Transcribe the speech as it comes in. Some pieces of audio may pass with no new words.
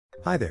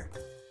Hi there.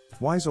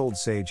 Wise Old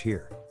Sage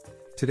here.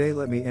 Today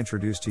let me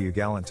introduce to you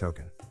Gallant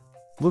Token.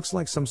 Looks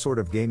like some sort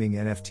of gaming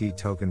NFT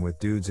token with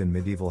dudes in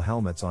medieval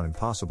helmets on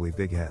impossibly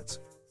big heads.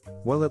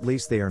 Well, at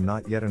least they are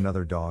not yet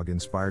another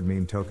dog-inspired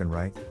meme token,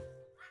 right?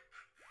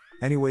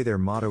 Anyway, their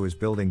motto is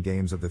building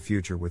games of the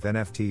future with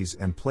NFTs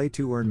and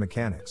play-to-earn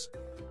mechanics.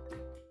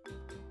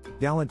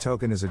 Gallant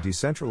Token is a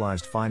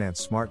decentralized finance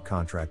smart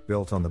contract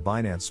built on the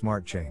Binance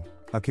Smart Chain,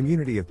 a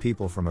community of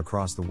people from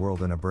across the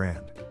world and a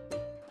brand.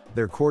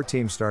 Their core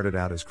team started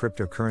out as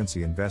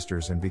cryptocurrency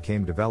investors and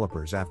became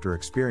developers after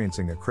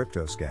experiencing a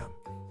crypto scam.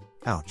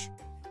 Ouch.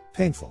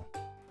 Painful.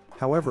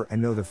 However, I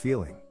know the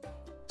feeling.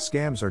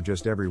 Scams are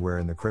just everywhere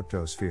in the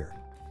crypto sphere.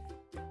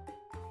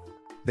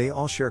 They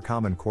all share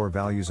common core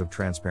values of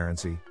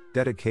transparency,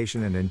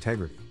 dedication, and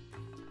integrity.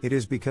 It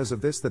is because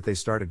of this that they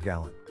started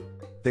Gallant.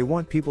 They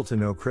want people to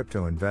know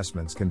crypto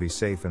investments can be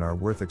safe and are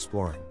worth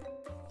exploring.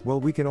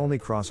 Well, we can only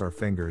cross our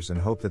fingers and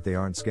hope that they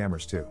aren't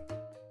scammers too.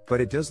 But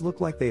it does look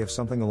like they have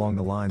something along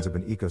the lines of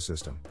an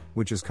ecosystem,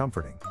 which is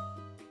comforting.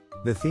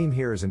 The theme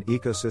here is an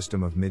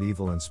ecosystem of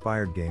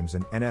medieval-inspired games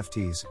and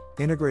NFTs,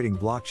 integrating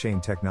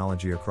blockchain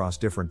technology across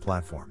different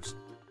platforms.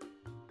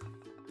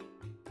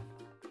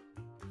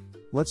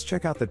 Let's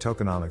check out the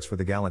tokenomics for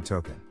the Gallant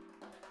Token.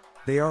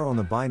 They are on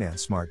the Binance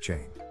Smart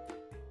Chain.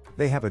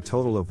 They have a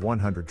total of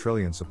 100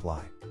 trillion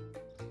supply.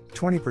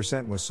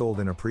 20% was sold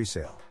in a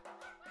pre-sale.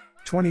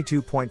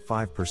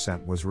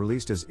 22.5% was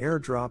released as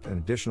airdrop and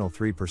additional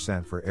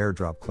 3% for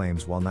airdrop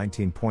claims, while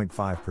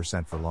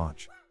 19.5% for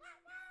launch.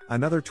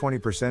 Another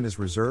 20% is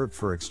reserved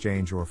for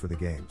exchange or for the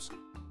games.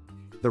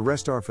 The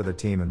rest are for the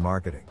team and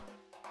marketing.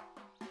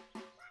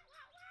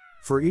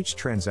 For each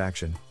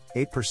transaction,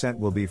 8%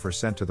 will be for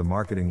sent to the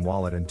marketing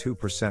wallet and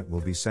 2%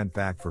 will be sent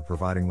back for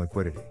providing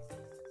liquidity.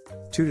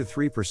 2 to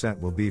 3%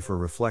 will be for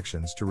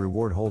reflections to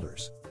reward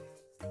holders.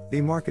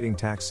 The marketing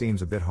tax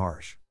seems a bit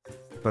harsh.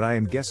 But I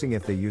am guessing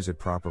if they use it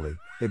properly,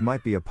 it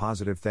might be a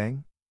positive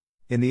thing?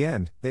 In the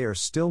end, they are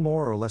still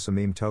more or less a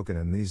meme token,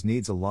 and these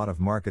needs a lot of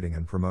marketing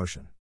and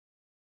promotion.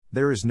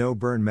 There is no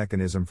burn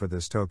mechanism for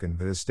this token,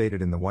 but as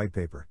stated in the white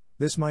paper,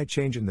 this might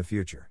change in the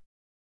future.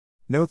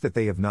 Note that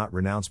they have not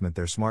renounced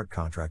their smart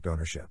contract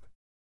ownership.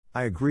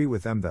 I agree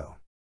with them though.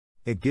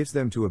 It gives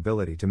them the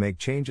ability to make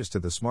changes to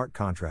the smart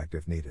contract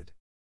if needed.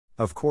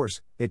 Of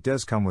course, it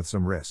does come with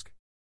some risk.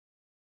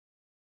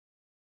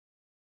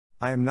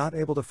 I am not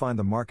able to find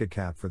the market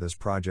cap for this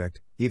project,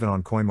 even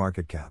on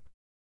CoinMarketCap.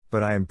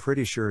 But I am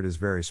pretty sure it is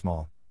very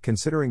small,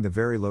 considering the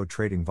very low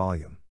trading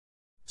volume.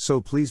 So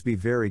please be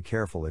very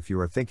careful if you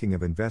are thinking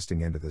of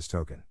investing into this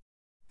token.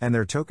 And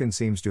their token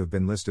seems to have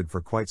been listed for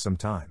quite some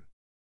time.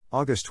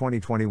 August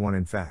 2021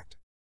 in fact.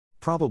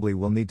 Probably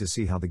we'll need to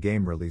see how the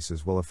game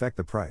releases will affect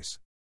the price.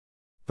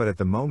 But at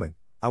the moment,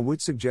 I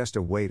would suggest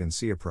a wait and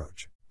see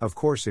approach, of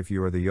course if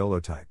you are the YOLO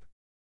type.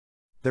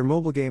 Their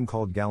mobile game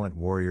called Gallant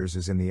Warriors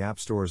is in the app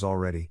stores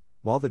already,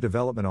 while the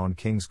development on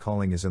King's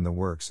Calling is in the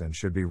works and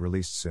should be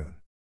released soon.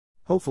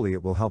 Hopefully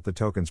it will help the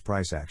token's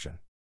price action.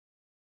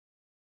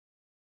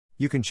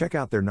 You can check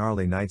out their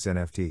Gnarly Knights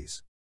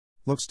NFTs.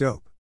 Looks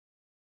dope.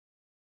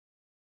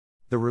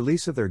 The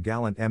release of their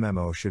Gallant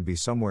MMO should be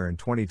somewhere in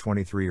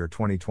 2023 or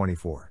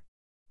 2024.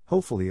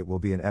 Hopefully it will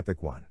be an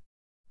epic one.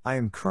 I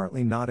am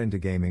currently not into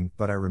gaming,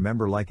 but I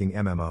remember liking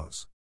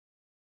MMOs.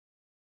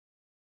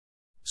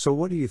 So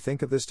what do you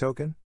think of this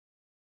token?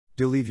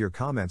 Do leave your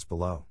comments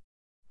below.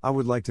 I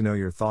would like to know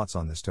your thoughts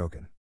on this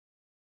token.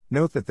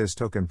 Note that this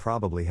token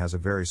probably has a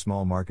very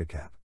small market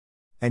cap.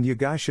 And you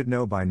guys should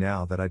know by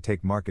now that I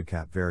take market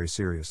cap very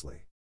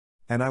seriously.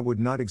 And I would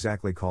not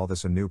exactly call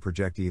this a new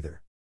project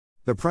either.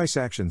 The price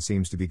action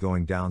seems to be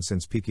going down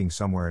since peaking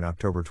somewhere in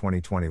October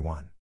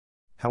 2021.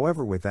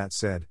 However, with that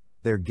said,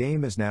 their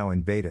game is now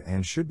in beta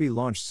and should be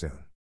launched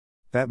soon.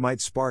 That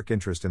might spark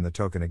interest in the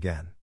token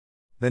again.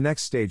 The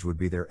next stage would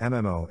be their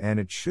MMO, and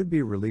it should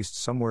be released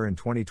somewhere in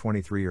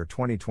 2023 or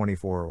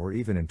 2024 or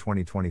even in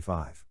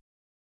 2025.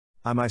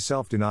 I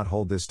myself do not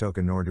hold this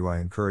token, nor do I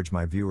encourage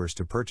my viewers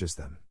to purchase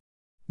them.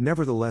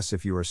 Nevertheless,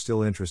 if you are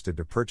still interested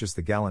to purchase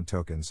the Gallant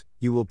tokens,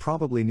 you will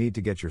probably need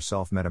to get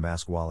yourself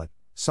MetaMask wallet,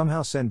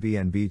 somehow send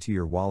BNB to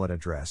your wallet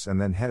address and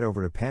then head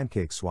over to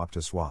PancakeSwap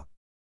to swap.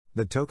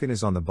 The token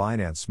is on the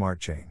Binance Smart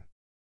Chain.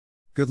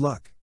 Good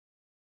luck!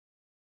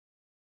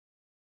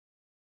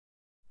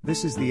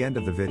 This is the end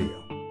of the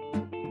video.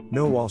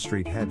 No Wall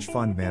Street hedge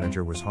fund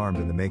manager was harmed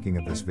in the making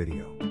of this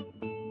video.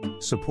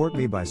 Support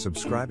me by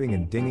subscribing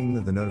and dinging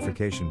the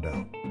notification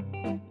bell.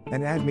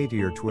 And add me to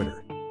your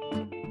Twitter.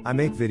 I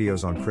make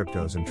videos on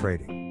cryptos and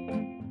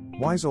trading.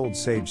 Wise Old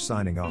Sage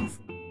signing off.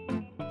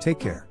 Take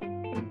care.